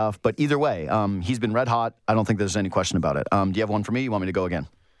on-base stuff, but either way, he's been red hot. I don't think there's any question about it. Do you have one for me? You want me to go again?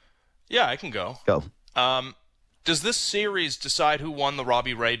 Yeah, I can go. Go. Does this series decide who won the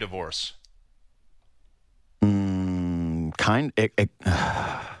Robbie Ray divorce?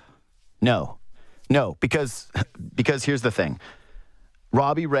 No, because here's the thing.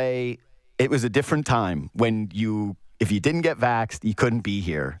 Robbie Ray, it was a different time when if you didn't get vaxxed, you couldn't be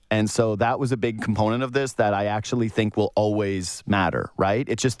here. And so that was a big component of this that I actually think will always matter, right?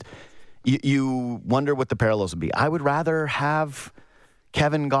 It's just, you wonder what the parallels would be. I would rather have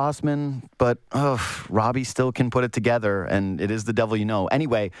Kevin Gossman, but Robbie still can put it together, and it is the devil you know.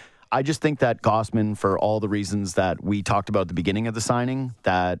 Anyway, I just think that Gossman, for all the reasons that we talked about at the beginning of the signing,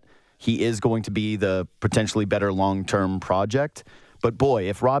 that he is going to be the potentially better long-term project. But boy,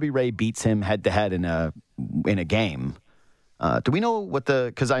 if Robbie Ray beats him head-to-head in a game, do we know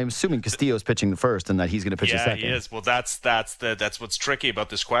because I'm assuming Castillo's pitching the first and that he's going to pitch the second. Yeah, he is. Well, that's what's tricky about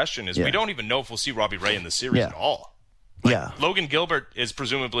this question is we don't even know if we'll see Robbie Ray in the series at all. Logan Gilbert is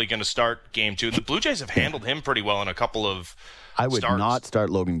presumably going to start Game 2. The Blue Jays have handled him pretty well in a couple of I would starts. Not start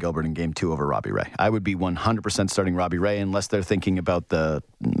Logan Gilbert in Game 2 over Robbie Ray. I would be 100% starting Robbie Ray unless they're thinking about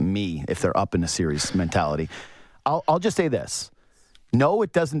if they're up in a series mentality. I'll just say this. No,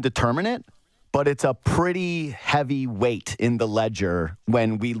 it doesn't determine it, but it's a pretty heavy weight in the ledger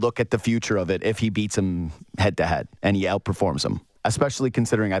when we look at the future of it if he beats him head-to-head and he outperforms him, especially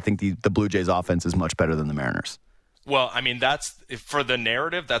considering I think the Blue Jays offense is much better than the Mariners. Well, I mean, that's for the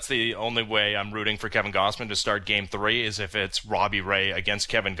narrative. That's the only way I'm rooting for Kevin Gossman to start Game 3 is if it's Robbie Ray against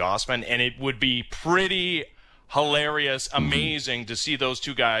Kevin Gossman, and it would be pretty hilarious, amazing to see those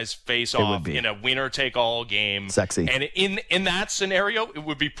two guys face off in a winner-take-all game. Sexy. And in that scenario, it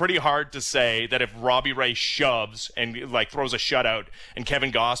would be pretty hard to say that if Robbie Ray shoves and throws a shutout, and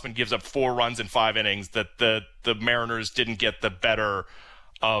Kevin Gossman gives up 4 runs in 5 innings, that the Mariners didn't get the better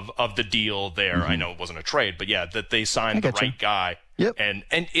of the deal there. I know it wasn't a trade, but yeah, that they signed the right guy. Yep. And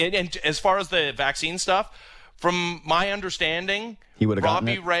as far as the vaccine stuff, from my understanding,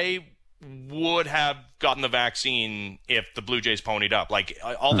 Robbie Ray would have gotten the vaccine if the Blue Jays ponied up.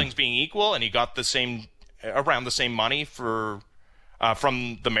 All things being equal, and he got around the same money from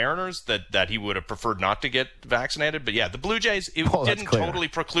the Mariners that he would have preferred not to get vaccinated. But yeah, the Blue Jays didn't totally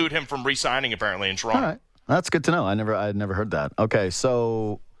preclude him from re-signing apparently in Toronto. All right. That's good to know. I had never heard that. Okay,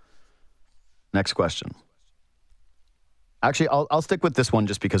 so next question. Actually, I'll stick with this one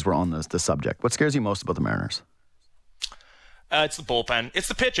just because we're on the subject. What scares you most about the Mariners? It's the bullpen. It's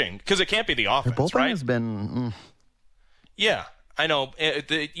the pitching because it can't be the offense. Their bullpen right? has been. Yeah, I know.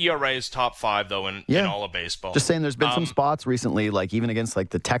 The ERA is top 5 though in all of baseball. Just saying, there's been some spots recently, even against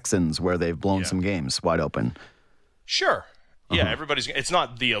the Texans, where they've blown some games wide open. Sure. Yeah, it's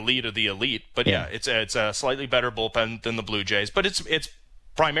not the elite of the elite, but it's a slightly better bullpen than the Blue Jays. But it's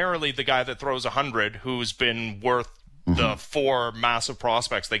primarily the guy that throws 100 who's been worth the 4 massive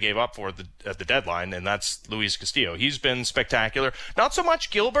prospects they gave up for at the deadline, and that's Luis Castillo. He's been spectacular. Not so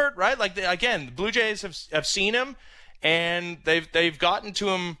much Gilbert, right? The Blue Jays have seen him, and they've gotten to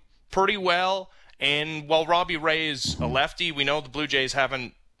him pretty well. And while Robbie Ray is a lefty, we know the Blue Jays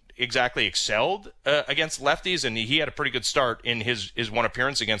haven't exactly excelled against lefties, and he had a pretty good start in his one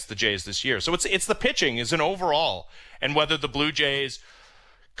appearance against the Jays this year. So it's the pitching is an overall, and whether the Blue Jays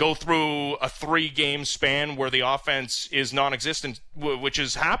go through a 3-game span where the offense is non-existent, which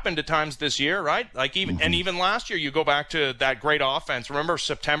has happened at times this year, right? Even last year, you go back to that great offense. Remember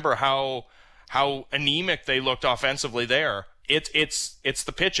September how anemic they looked offensively there. It's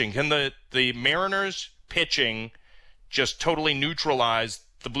the pitching. Can the Mariners pitching just totally neutralize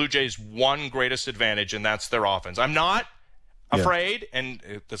the Blue Jays' one greatest advantage, and that's their offense? I'm not afraid, and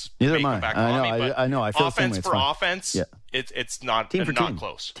this neither may am come I. back on me, but I know. I feel offense the same way. for offense, it's not team for team.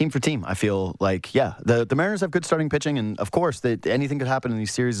 Close. Team for team. I feel the Mariners have good starting pitching, and of course, anything could happen in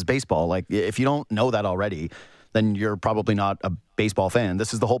these series is baseball. If you don't know that already, then you're probably not a baseball fan.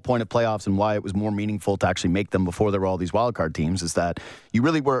 This is the whole point of playoffs and why it was more meaningful to actually make them before there were all these wild card teams, is that you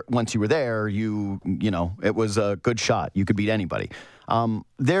really were, once you were there, it was a good shot. You could beat anybody.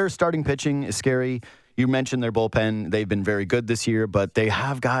 Their starting pitching is scary. You mentioned their bullpen. They've been very good this year, but they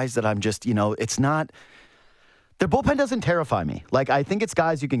have guys that I'm just, it's not... Their bullpen doesn't terrify me. I think it's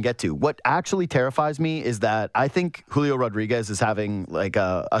guys you can get to. What actually terrifies me is that I think Julio Rodriguez is having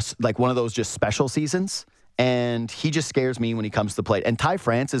one of those just special seasons, and he just scares me when he comes to the plate. And Ty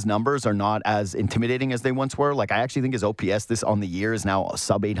France's numbers are not as intimidating as they once were. I actually think his OPS on the year is now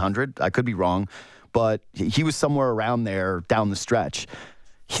sub 800. I could be wrong, but he was somewhere around there down the stretch.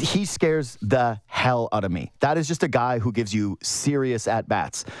 He scares the hell out of me. That is just a guy who gives you serious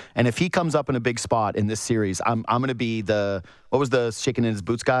at-bats. And if he comes up in a big spot in this series, I'm going to be what was the shaking in his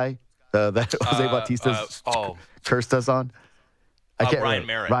boots guy? That Jose Bautista's cursed us on? I can't Ryan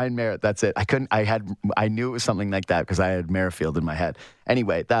remember. Merritt. Ryan Merritt. That's it. I knew it was something like that because I had Merrifield in my head.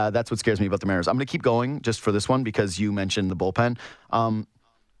 Anyway, that's what scares me about the Mariners. I'm going to keep going just for this one because you mentioned the bullpen.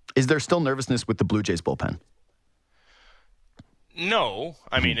 Is there still nervousness with the Blue Jays bullpen? No,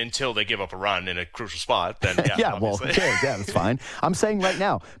 I mean until they give up a run in a crucial spot, then Yeah, well, who cares? Yeah, that's fine. I'm saying right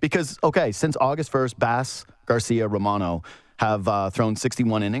now because since August 1st, Bass, Garcia, Romano have thrown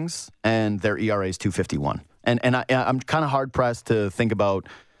 61 innings and their ERA is 2.51. And I'm kind of hard pressed to think about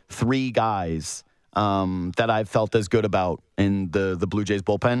three guys that I've felt as good about in the Blue Jays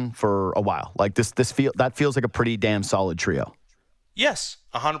bullpen for a while. Like that feels like a pretty damn solid trio. Yes,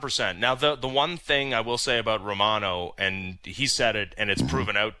 100%. Now, the one thing I will say about Romano, and he said it, and it's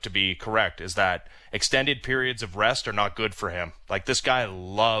proven out to be correct, is that extended periods of rest are not good for him. Like, this guy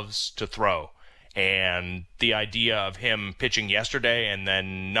loves to throw. And the idea of him pitching yesterday and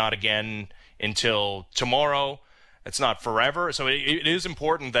then not again until tomorrow, it's not forever. So it is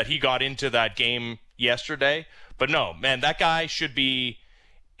important that he got into that game yesterday. But no, man, that guy should be...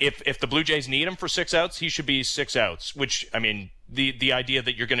 If the Blue Jays need him for 6 outs, he should be 6 outs, which, I mean, the idea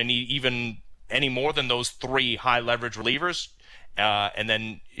that you're going to need even any more than those three high-leverage relievers, and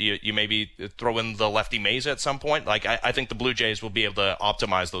then you maybe throw in the lefty Meza at some point. Like, I think the Blue Jays will be able to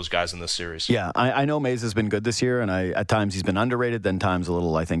optimize those guys in this series. Yeah, I know Meza's been good this year, and at times he's been underrated, then times a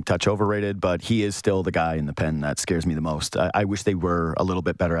little, I think, touch overrated, but he is still the guy in the pen that scares me the most. I wish they were a little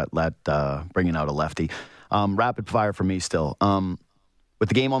bit better at bringing out a lefty. Rapid fire for me still. With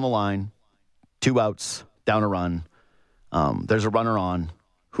the game on the line, 2 outs, down a run, there's a runner on.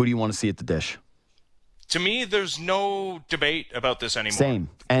 Who do you want to see at the dish? To me, there's no debate about this anymore. Same.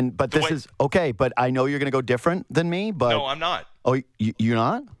 But this is okay. But I know you're going to go different than me. But no, I'm not. Oh, you're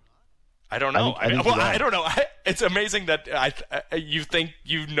not? I don't know. I think I don't know. It's amazing that you think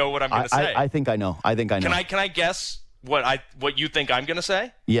you know what I'm going to say. I think I know. Can I guess what you think I'm going to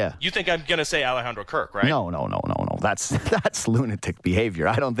say? Yeah. You think I'm going to say Alejandro Kirk, right? No. That's lunatic behavior.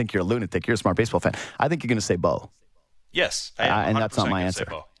 I don't think you're a lunatic. You're a smart baseball fan. I think you're going to say Bo. Yes. And that's not my answer.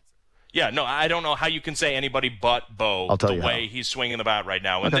 Yeah, no, I don't know how you can say anybody but Bo the way he's swinging the bat right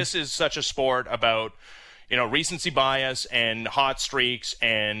now. And this is such a sport about, recency bias and hot streaks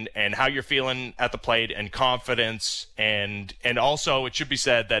and how you're feeling at the plate and confidence. And also it should be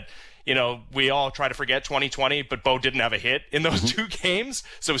said that, we all try to forget 2020, but Bo didn't have a hit in those 2 games.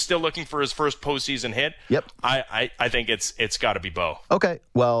 So he's still looking for his first postseason hit. Yep. I think it's got to be Bo. Okay.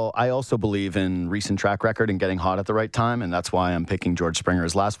 Well, I also believe in recent track record and getting hot at the right time, and that's why I'm picking George Springer.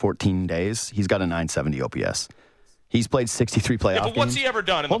 His last 14 days, he's got a 970 OPS. He's played 63 playoff games. But what's he ever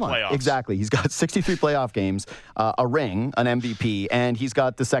done in the playoffs? Exactly. He's got 63 playoff games, a ring, an MVP, and he's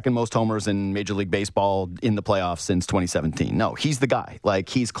got the second most homers in Major League Baseball in the playoffs since 2017. No, he's the guy. Like,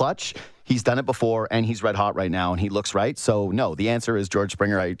 he's clutch. He's done it before, and he's red hot right now, and he looks right. So, no, the answer is George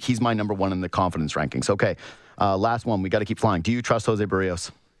Springer. He's my number one in the confidence rankings. Okay, last one. We got to keep flying. Do you trust Jose Barrios?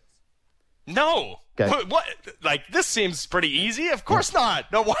 No. Okay. What? Like, this seems pretty easy. Of course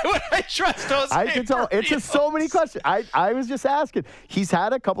not. No, why would I trust Jose? I can tell. It's just so many questions. I was just asking. He's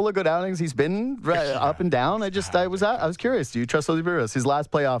had a couple of good outings. He's been up and down. I was curious. Do you trust Jose Barrios? His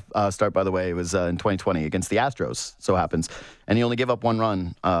last playoff start, by the way, was in 2020 against the Astros. So happens, and he only gave up 1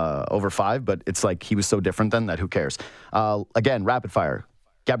 run over 5. But it's like he was so different then that who cares? Again, rapid fire.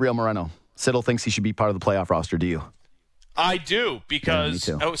 Gabriel Moreno. Siddle thinks he should be part of the playoff roster. Do you? I do, because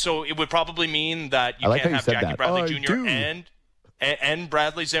so it would probably mean that you like can't have Jackie that. Bradley Jr. and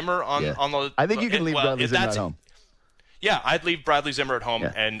Bradley Zimmer on the. I think you can leave Bradley Zimmer at home. Yeah, I'd leave Bradley Zimmer at home,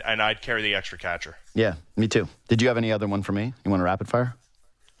 and I'd carry the extra catcher. Yeah, me too. Did you have any other one for me? You want a rapid fire?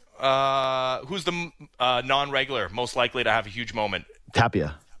 Who's the non-regular most likely to have a huge moment?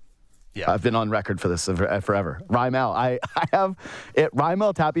 Tapia. Yeah, I've been on record for this forever. Rymel, I have it.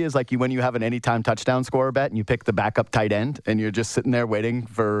 Rymel Tapia is like when you have an anytime touchdown scorer bet and you pick the backup tight end and you're just sitting there waiting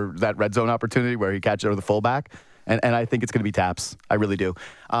for that red zone opportunity where he catches over the fullback. And I think it's going to be Taps. I really do.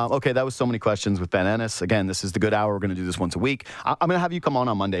 Okay, that was so many questions with Ben Ennis. Again, this is the good hour. We're going to do this once a week. I'm going to have you come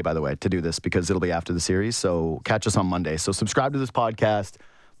on Monday, by the way, to do this because it'll be after the series. So catch us on Monday. So subscribe to this podcast.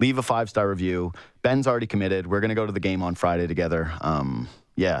 Leave a 5-star review. Ben's already committed. We're going to go to the game on Friday together.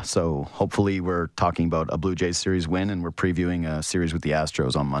 Yeah, so hopefully we're talking about a Blue Jays series win, and we're previewing a series with the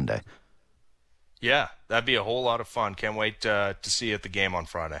Astros on Monday. Yeah, that'd be a whole lot of fun. Can't wait to see you at the game on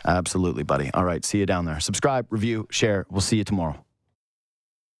Friday. Absolutely, buddy. All right, see you down there. Subscribe, review, share. We'll see you tomorrow.